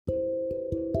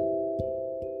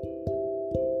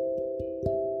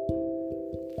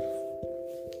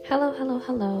Hello, hello,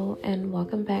 hello, and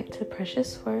welcome back to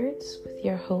Precious Words with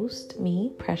your host,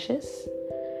 me, Precious.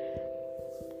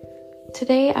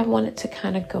 Today, I wanted to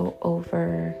kind of go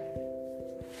over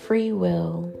free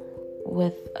will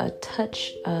with a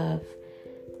touch of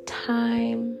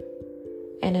time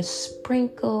and a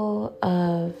sprinkle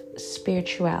of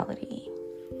spirituality.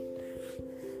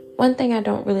 One thing I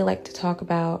don't really like to talk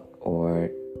about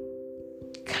or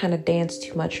kind of dance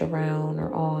too much around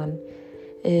or on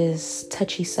is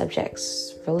touchy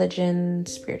subjects, religion,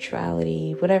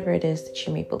 spirituality, whatever it is that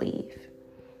you may believe.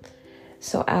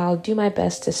 So I'll do my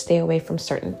best to stay away from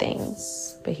certain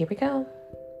things, but here we go.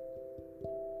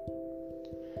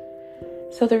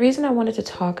 So the reason I wanted to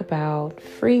talk about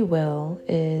free will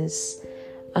is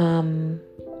I'm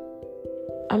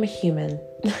a human.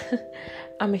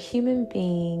 I'm a human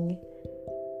being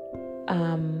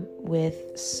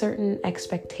with certain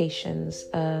expectations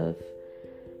of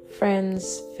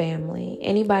friends, family,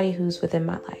 anybody who's within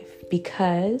my life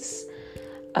because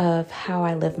of how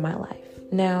I live my life.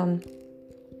 Now,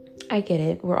 I get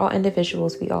it. We're all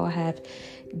individuals. We all have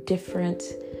different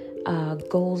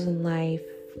goals in life.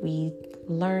 We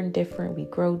learn different. We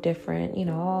grow different.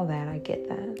 All that. I get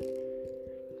that.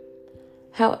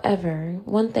 However,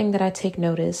 one thing that I take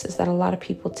notice is that a lot of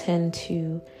people tend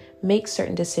to make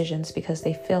certain decisions because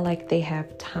they feel like they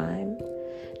have time.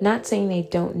 Not saying they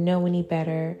don't know any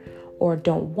better or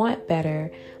don't want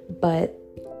better, but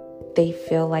they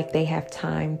feel like they have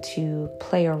time to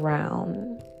play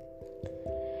around.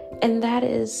 And that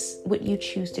is what you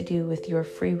choose to do with your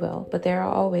free will. But there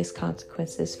are always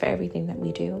consequences for everything that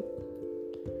we do.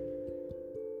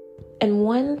 And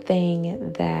one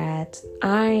thing that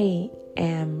I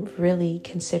am really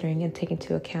considering and taking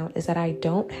into account is that I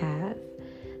don't have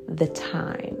the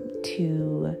time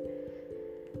to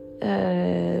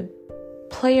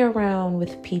play around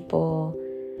with people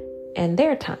and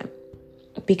their time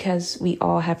because we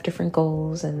all have different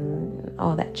goals and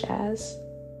all that jazz.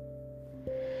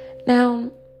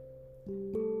 Now,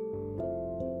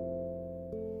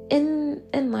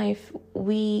 in life,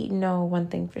 we know one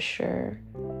thing for sure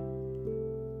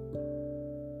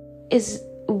is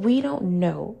we don't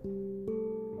know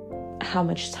how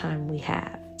much time we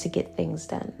have to get things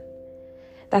done.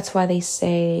 That's why they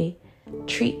say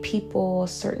treat people a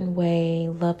certain way,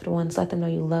 loved ones, let them know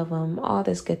you love them, all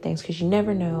these good things, because you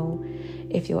never know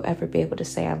if you'll ever be able to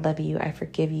say, I love you, I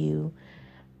forgive you,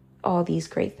 all these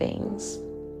great things.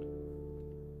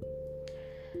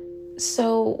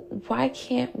 So why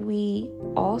can't we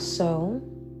also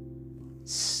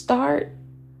start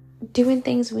doing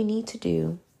things we need to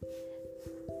do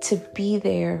to be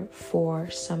there for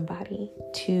somebody,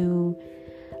 to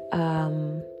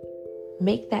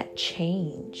make that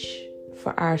change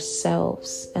for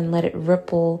ourselves and let it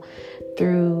ripple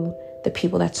through the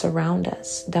people that surround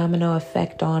us, domino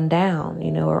effect on down,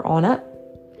 or on up.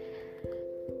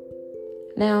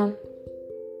 Now,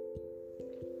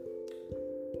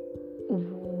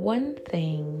 one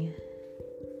thing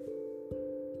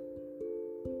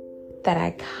that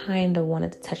I kind of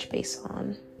wanted to touch base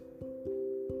on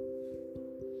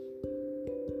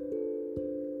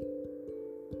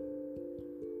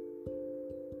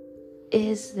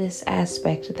is this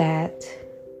aspect that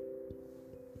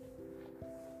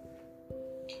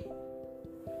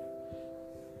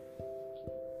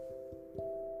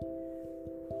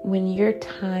when your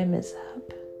time is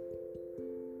up,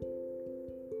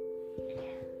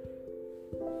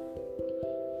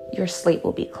 your slate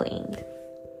will be cleaned.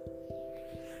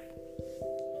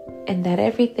 And that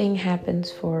everything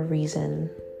happens for a reason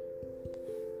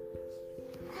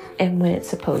and when it's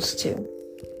supposed to.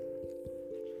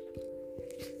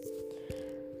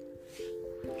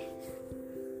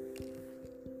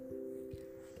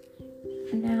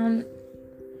 Now,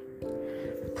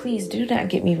 please do not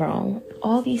get me wrong.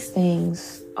 All these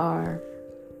things are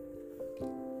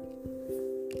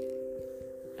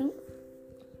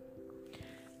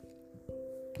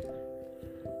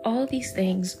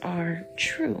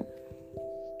true.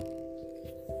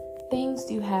 Things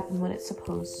do happen when it's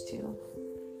supposed to.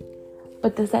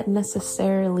 But does that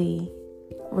necessarily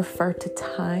refer to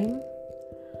time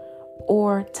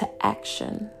or to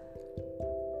action?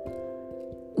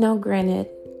 Now, granted,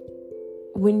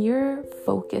 when you're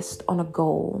focused on a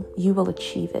goal, you will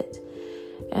achieve it.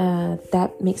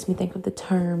 That makes me think of the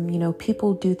term,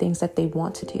 people do things that they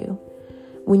want to do.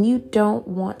 When you don't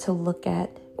want to look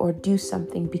at or do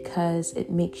something because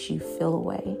it makes you feel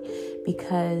away,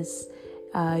 because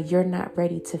you're not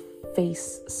ready to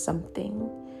face something,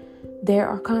 there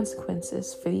are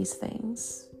consequences for these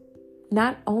things.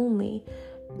 Not only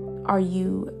are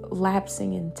you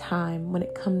lapsing in time when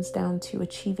it comes down to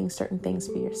achieving certain things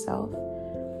for yourself?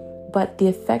 But the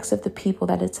effects of the people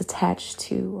that it's attached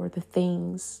to or the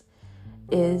things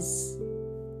is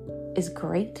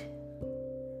great.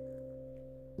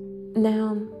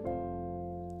 Now,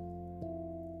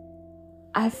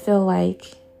 I feel like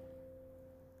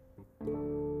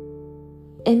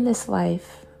in this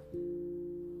life,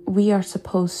 we are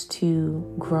supposed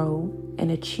to grow and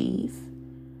achieve,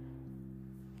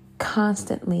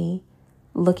 constantly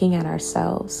looking at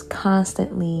ourselves,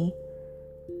 constantly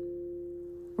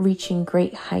reaching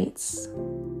great heights,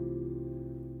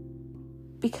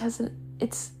 because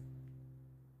it's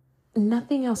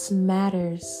nothing else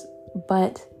matters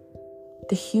but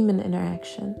the human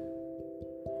interaction.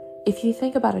 If you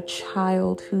think about a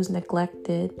child who's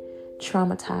neglected,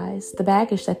 traumatized, the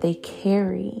baggage that they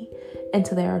carry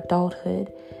into their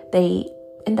adulthood, they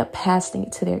end up passing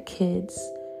it to their kids.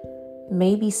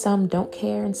 Maybe some don't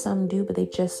care and some do, but they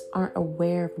just aren't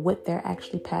aware of what they're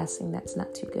actually passing that's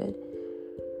not too good.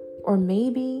 Or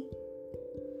maybe,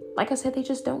 like I said, they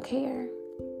just don't care.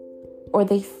 Or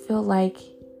they feel like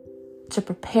to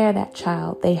prepare that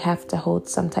child, they have to hold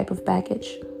some type of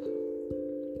baggage.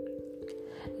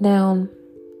 Now,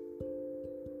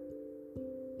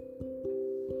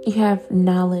 you have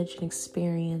knowledge and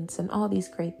experience and all these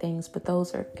great things, but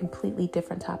those are completely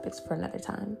different topics for another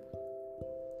time.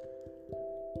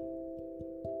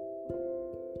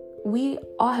 We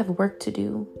all have work to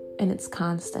do, and it's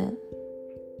constant.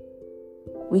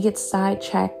 We get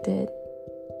sidetracked,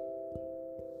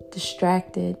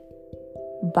 distracted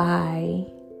by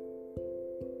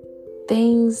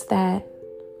things that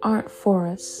aren't for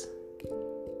us.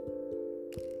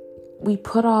 We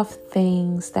put off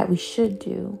things that we should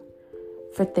do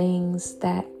for things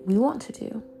that we want to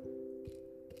do.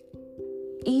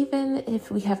 Even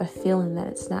if we have a feeling that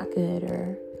it's not good,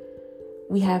 or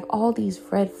we have all these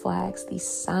red flags, these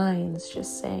signs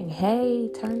just saying, hey,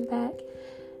 turn back.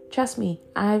 Trust me,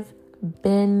 I've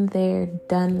been there,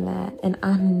 done that, and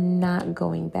I'm not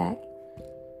going back.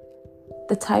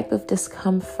 The type of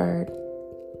discomfort,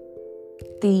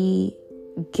 the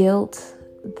guilt,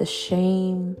 the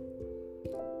shame,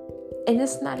 and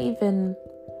it's not even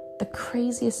the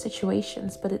craziest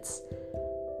situations, but it's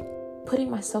putting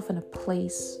myself in a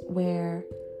place where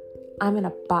I'm in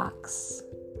a box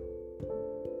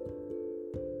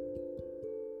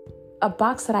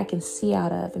that I can see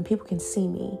out of and people can see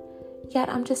me, yet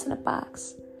I'm just in a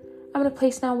box. I'm in a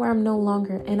place now where I'm no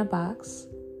longer in a box,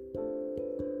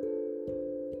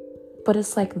 but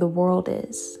it's like the world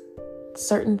is.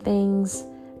 Certain things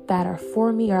that are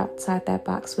for me are outside that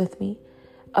box with me.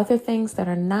 Other things that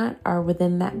are not are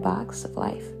within that box of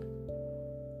life.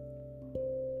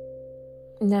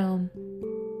 Now,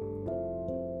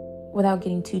 without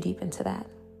getting too deep into that,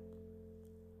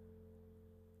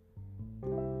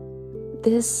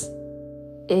 this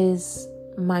is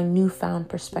my newfound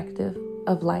perspective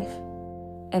of life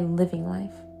and living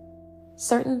life.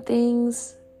 Certain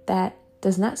things that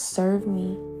does not serve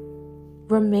me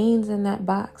remains in that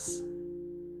box.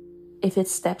 If it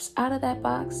steps out of that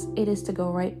box, it is to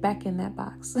go right back in that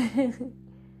box.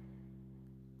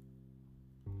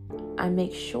 I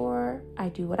make sure I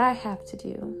do what I have to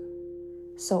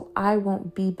do so I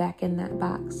won't be back in that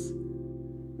box.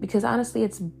 Because honestly,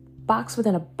 it's box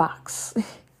within a box.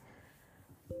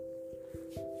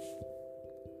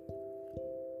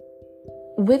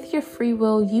 With your free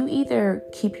will, you either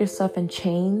keep yourself in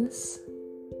chains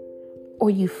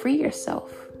or you free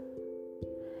yourself.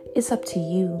 It's up to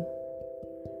you.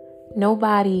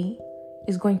 Nobody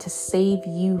is going to save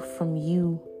you from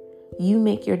you. You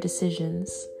make your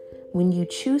decisions. When you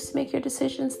choose to make your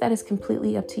decisions, that is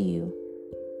completely up to you.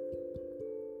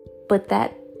 But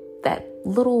that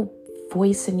little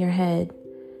voice in your head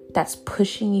that's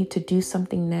pushing you to do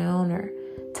something now, or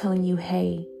telling you,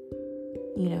 hey,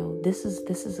 this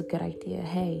is a good idea.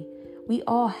 Hey, we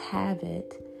all have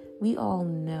it. We all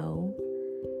know.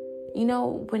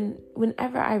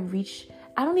 Whenever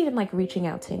I don't even like reaching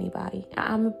out to anybody.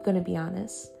 I'm going to be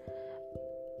honest.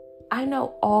 I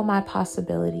know all my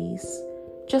possibilities.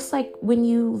 Just like when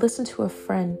you listen to a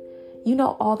friend, you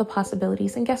know all the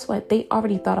possibilities. And guess what? They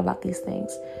already thought about these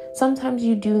things. Sometimes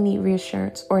you do need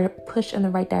reassurance or a push in the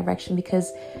right direction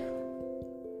because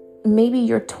maybe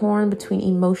you're torn between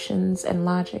emotions and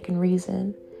logic and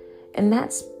reason. And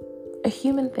that's a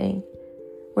human thing.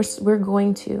 We're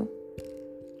going to.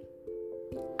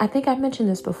 I think I've mentioned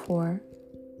this before.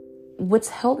 What's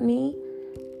helped me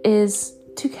is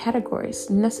two categories,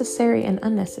 necessary and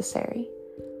unnecessary.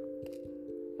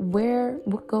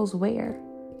 What goes where?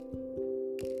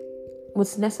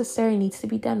 What's necessary needs to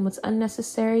be done. What's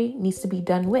unnecessary needs to be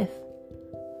done with.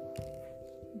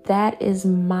 That is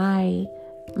my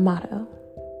motto.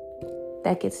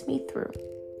 That gets me through.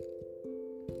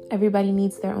 Everybody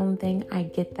needs their own thing. I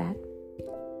get that.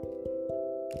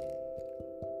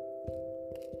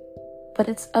 But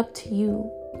it's up to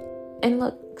you. And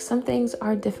look, some things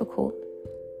are difficult.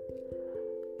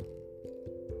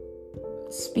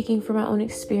 Speaking from my own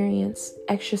experience,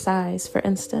 exercise, for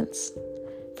instance.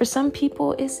 For some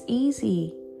people, it's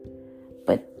easy.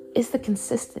 But it's the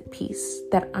consistent piece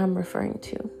that I'm referring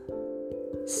to.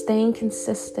 Staying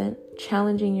consistent,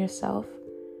 challenging yourself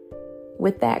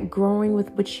with that, growing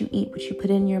with what you eat, what you put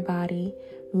in your body,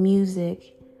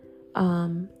 music,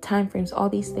 time frames, all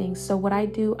these things. So what I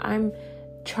do, I'm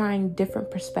trying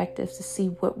different perspectives to see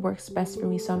what works best for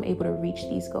me so I'm able to reach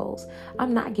these goals.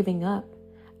 I'm not giving up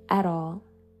at all.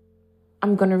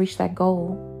 I'm going to reach that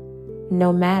goal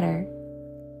no matter.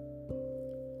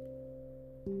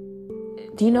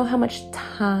 Do you know how much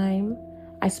time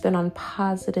I spend on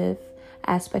positive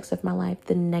aspects of my life,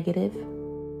 the negative?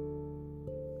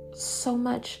 So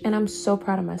much. And I'm so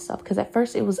proud of myself because at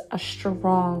first it was a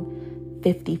strong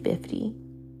 50-50.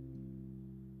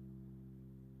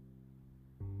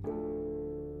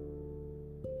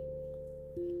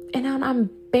 And now I'm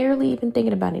barely even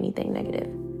thinking about anything negative.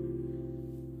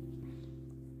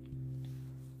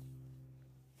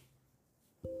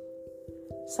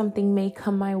 Something may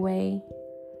come my way,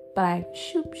 but I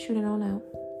shoot it on out.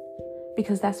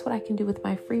 Because that's what I can do with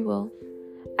my free will.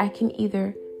 I can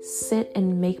either sit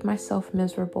and make myself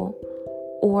miserable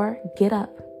or get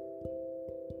up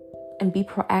and be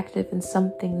proactive in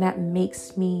something that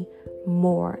makes me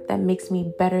more, that makes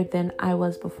me better than I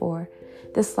was before.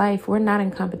 This life, we're not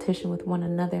in competition with one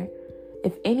another.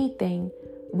 If anything,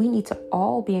 we need to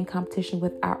all be in competition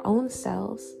with our own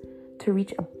selves to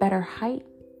reach a better height.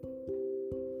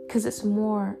 Because it's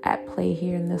more at play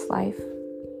here in this life.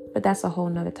 But that's a whole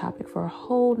nother topic for a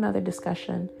whole nother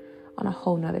discussion on a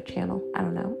whole nother channel. I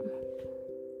don't know.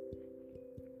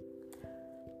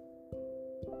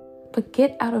 But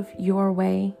get out of your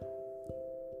way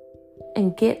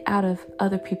and get out of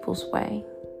other people's way.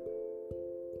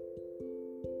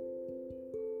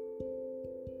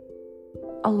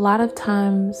 A lot of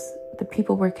times, the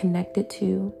people we're connected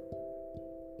to,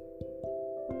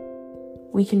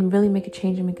 we can really make a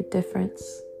change and make a difference.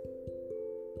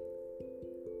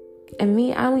 And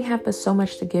me, I only have but so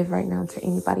much to give right now to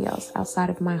anybody else outside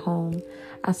of my home,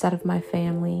 outside of my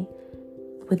family,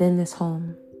 within this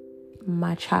home.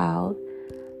 My child,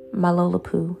 my Lola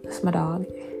Poo, that's my dog.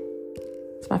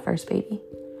 It's my first baby.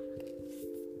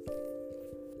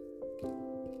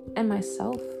 And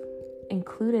myself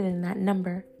included in that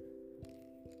number.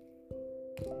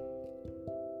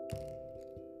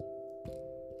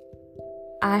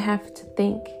 I have to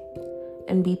think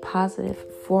and be positive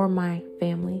for my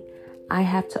family. I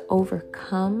have to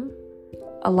overcome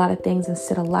a lot of things and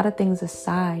set a lot of things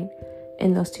aside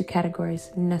in those two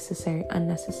categories, necessary,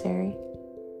 unnecessary.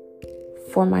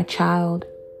 For my child,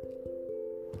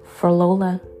 for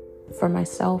Lola, for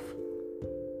myself.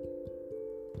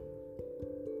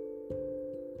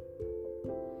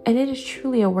 And it is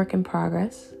truly a work in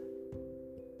progress.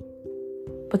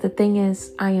 But the thing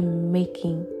is, I am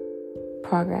making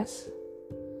progress.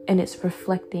 And it's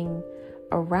reflecting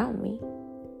around me.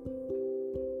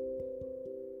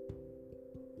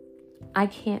 I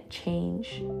can't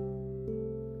change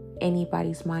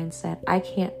anybody's mindset. I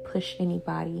can't push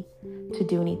anybody to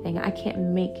do anything. I can't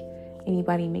make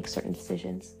anybody make certain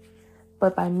decisions.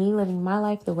 But by me living my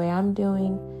life the way I'm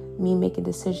doing, me making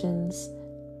decisions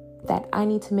that I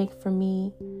need to make for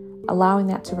me, allowing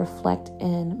that to reflect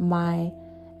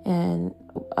in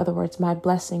other words, my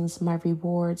blessings, my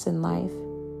rewards in life.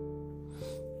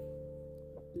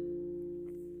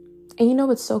 And you know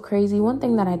what's so crazy? One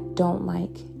thing that I don't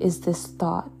like is this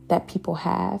thought that people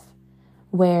have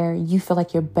where you feel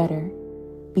like you're better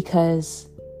because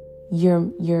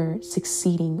you're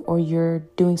succeeding or you're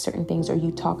doing certain things or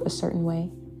you talk a certain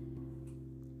way.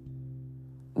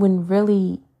 When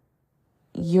really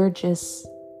you're just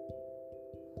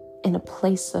in a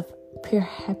place of pure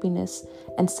happiness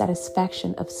and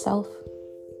satisfaction of self.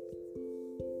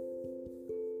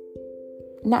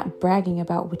 Not bragging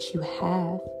about what you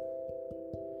have.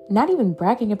 Not even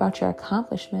bragging about your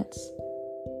accomplishments.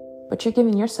 But you're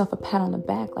giving yourself a pat on the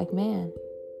back like, man,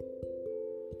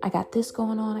 I got this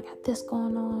going on. I got this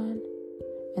going on.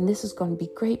 And this is going to be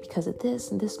great because of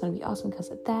this. And this is going to be awesome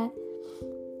because of that.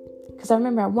 Because I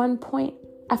remember at one point,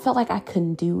 I felt like I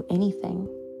couldn't do anything.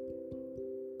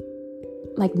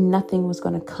 Like nothing was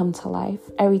going to come to life.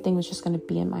 Everything was just going to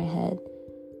be in my head.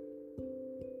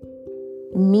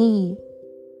 me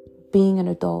being an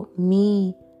adult,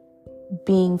 me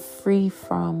being free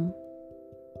from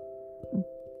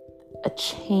a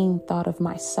chained thought of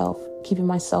myself, keeping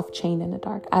myself chained in the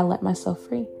dark. I let myself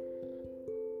free.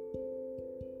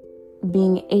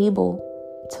 Being able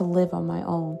to live on my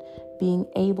own, being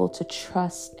able to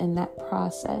trust in that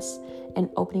process and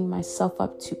opening myself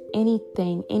up to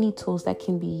anything, any tools that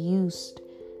can be used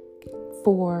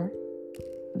for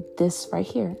this right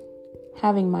here,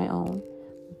 having my own,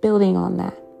 building on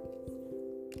that.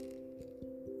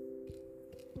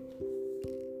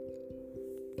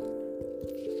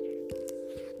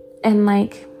 And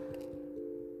like,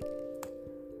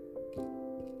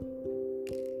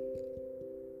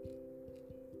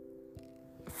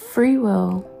 free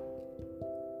will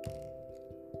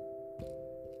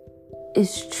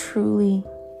is truly,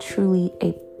 truly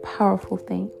a powerful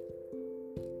thing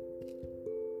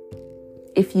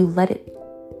if you let it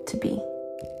to be.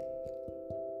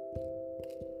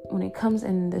 When it comes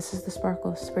in, this is the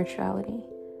sparkle of spirituality.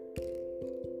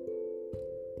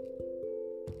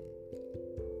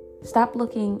 Stop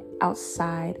looking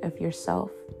outside of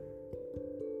yourself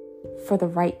for the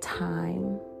right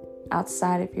time,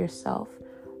 outside of yourself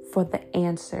for the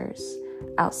answers,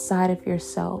 outside of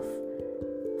yourself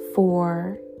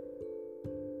for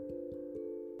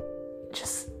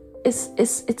just,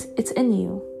 it's in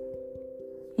you.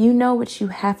 You know what you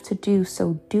have to do,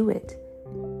 so do it.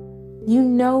 You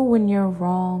know when you're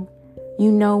wrong.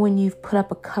 You know when you've put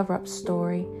up a cover-up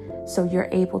story, so you're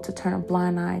able to turn a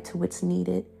blind eye to what's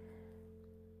needed.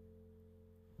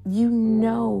 You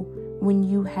know when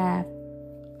you have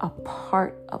a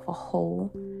part of a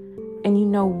whole, and you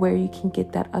know where you can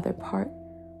get that other part.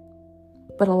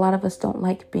 But a lot of us don't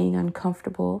like being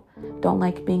uncomfortable, don't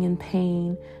like being in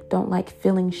pain, don't like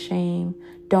feeling shame,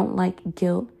 don't like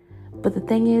guilt. But the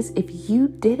thing is, if you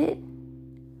did it,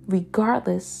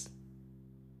 regardless,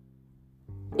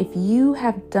 if you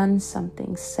have done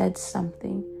something, said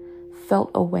something, felt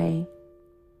a way,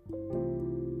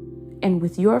 and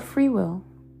with your free will,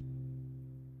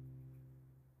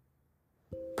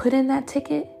 put in that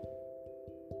ticket,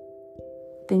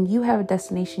 then you have a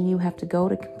destination you have to go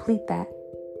to complete that.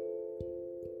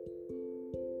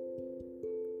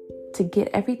 To get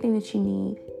everything that you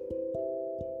need.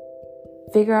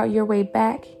 Figure out your way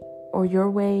back or your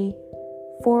way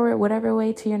forward, whatever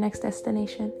way to your next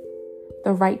destination,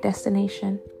 the right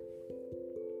destination.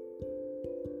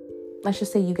 Let's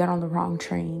just say you got on the wrong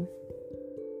train.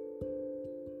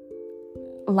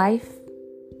 Life,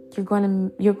 you're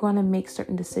going to make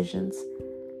certain decisions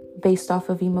based off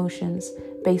of emotions,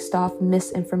 based off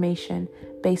misinformation,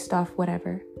 based off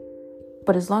whatever.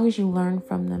 But as long as you learn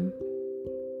from them,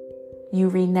 you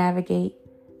re-navigate,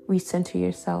 recenter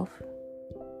yourself,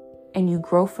 and you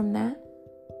grow from that,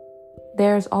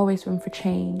 there's always room for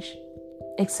change,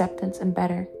 acceptance, and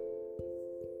better.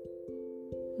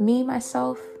 Me,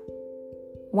 myself,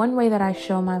 one way that I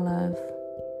show my love,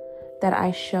 that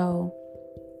I show,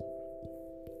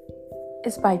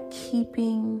 is by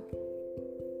keeping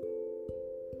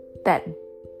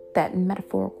that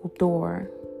metaphorical door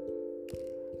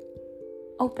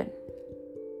open.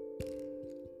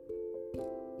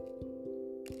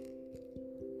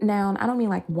 Now, I don't mean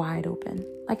like wide open,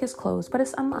 like it's closed, but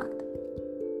it's unlocked.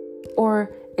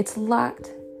 Or it's locked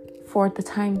for the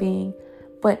time being.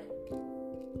 But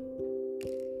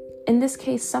in this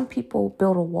case, some people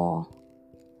build a wall.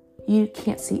 You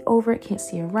can't see over it, can't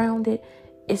see around it.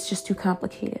 It's just too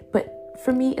complicated. But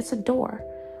for me, it's a door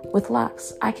with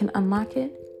locks. I can unlock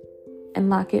it and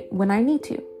lock it when I need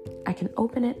to. I can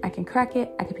open it, I can crack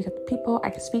it, I can pick up the people, I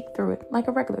can speak through it like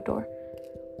a regular door.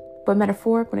 But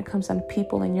metaphoric, when it comes down to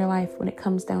people in your life, when it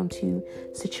comes down to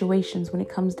situations, when it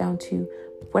comes down to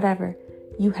whatever,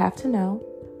 you have to know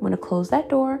when to close that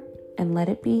door and let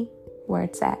it be where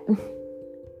it's at.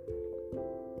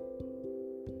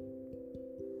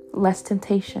 Less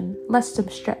temptation, less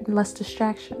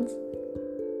distractions.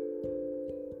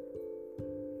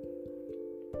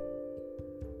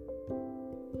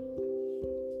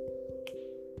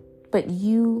 But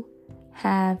you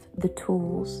have the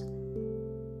tools.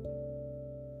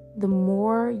 The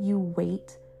more you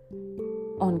wait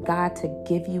on God to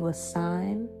give you a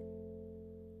sign,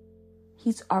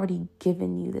 He's already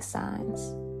given you the signs.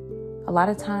 A lot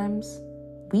of times,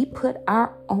 we put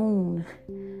our own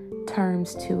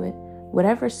terms to it,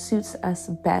 whatever suits us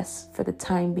best for the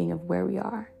time being of where we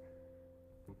are.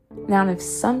 Now, if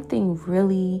something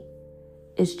really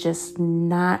is just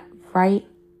not right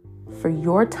for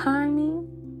your timing,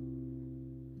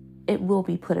 it will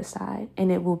be put aside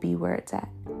and it will be where it's at.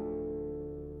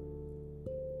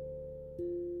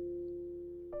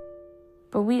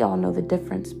 But we all know the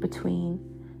difference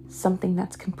between something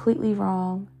that's completely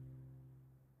wrong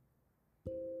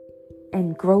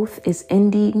and growth is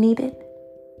indeed needed,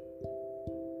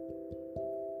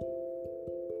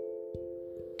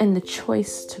 and the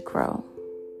choice to grow,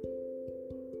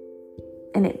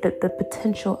 and the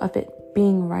potential of it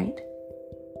being right.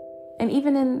 And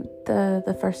even in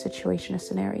the first situation or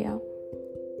scenario,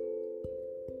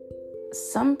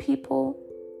 some people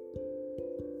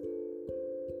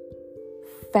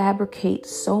fabricate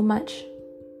so much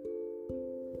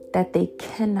that they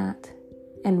cannot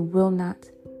and will not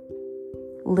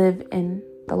live in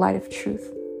the light of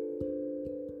truth.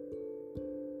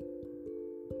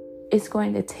 It's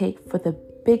going to take for the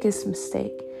biggest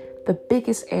mistake, the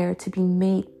biggest error to be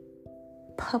made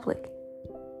public,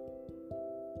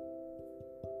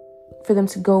 for them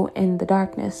to go in the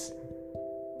darkness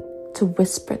to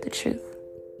whisper the truth.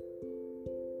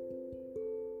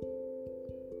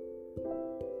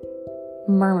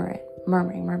 Murmuring.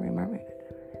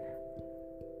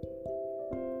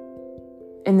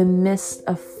 In the midst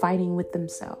of fighting with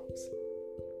themselves.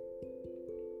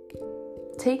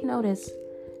 Take notice,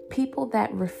 people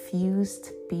that refuse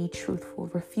to be truthful,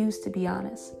 refuse to be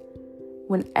honest,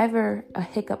 whenever a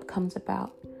hiccup comes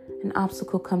about, an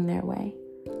obstacle comes their way,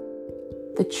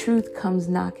 the truth comes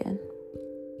knocking.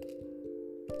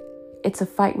 It's a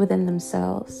fight within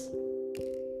themselves.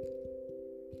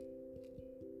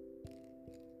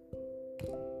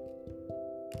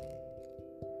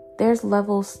 There's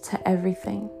levels to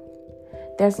everything.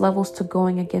 There's levels to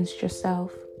going against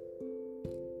yourself.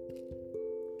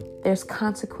 There's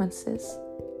consequences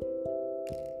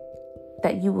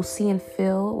that you will see and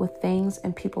feel with things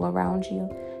and people around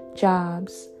you,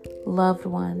 jobs, loved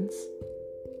ones,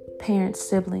 parents,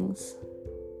 siblings,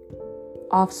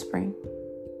 offspring,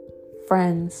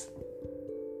 friends.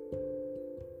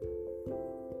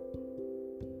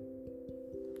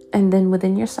 And then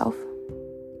within yourself,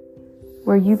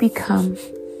 where you become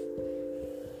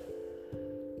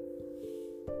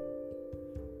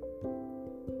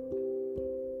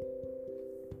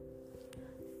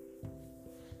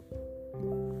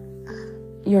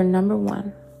your number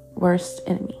one worst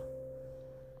enemy.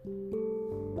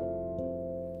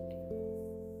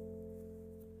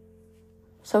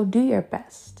 So do your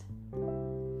best,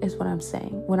 is what I'm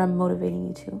saying, what I'm motivating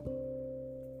you to.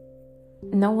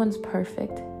 No one's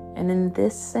perfect. And in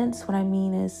this sense, what I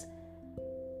mean is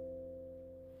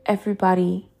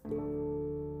everybody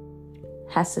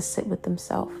has to sit with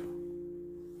themselves.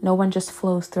 No one just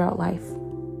flows throughout life,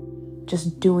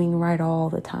 just doing right all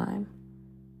the time.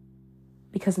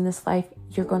 Because in this life,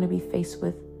 you're going to be faced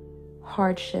with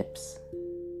hardships,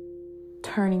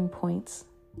 turning points,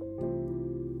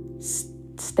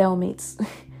 stalemates,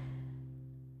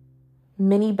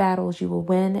 many battles you will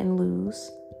win and lose.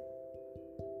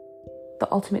 The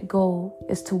ultimate goal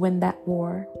is to win that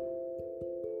war.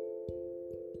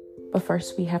 But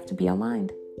first, we have to be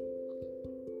aligned.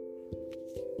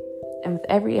 And with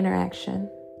every interaction,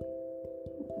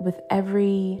 with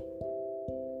every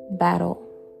battle,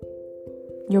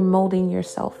 you're molding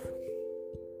yourself.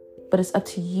 But it's up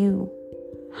to you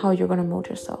how you're going to mold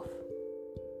yourself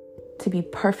to be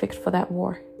perfect for that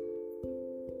war.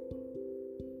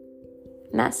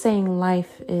 Not saying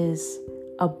life is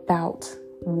about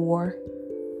war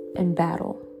and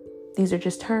battle. These are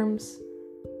just terms.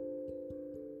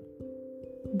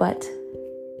 But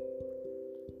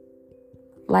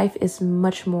life is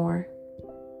much more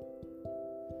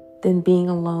than being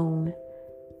alone,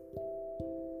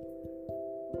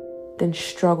 than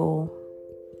struggle,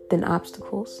 than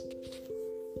obstacles.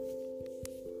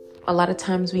 A lot of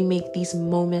times we make these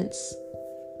moments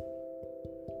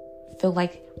feel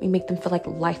like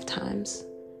lifetimes,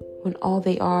 when all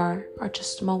they are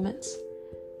just moments.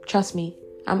 Trust me,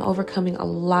 I'm overcoming a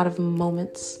lot of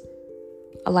moments,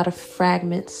 a lot of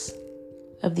fragments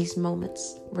of these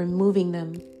moments, removing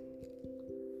them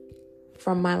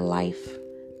from my life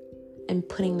and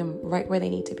putting them right where they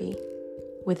need to be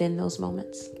within those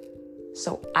moments.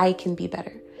 So I can be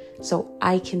better, so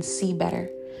I can see better,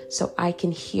 so I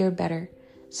can hear better,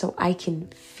 so I can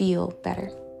feel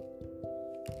better.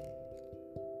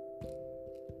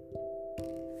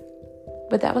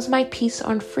 But that was my piece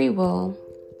on free will,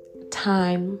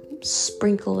 time,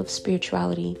 sprinkle of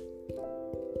spirituality.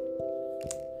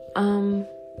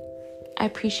 I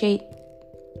appreciate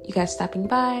you guys stopping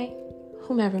by,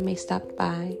 whomever may stop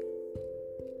by.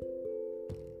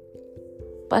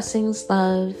 Blessings,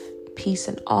 love, peace,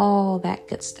 and all that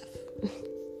good stuff.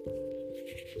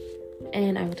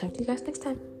 And I will talk to you guys next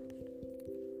time.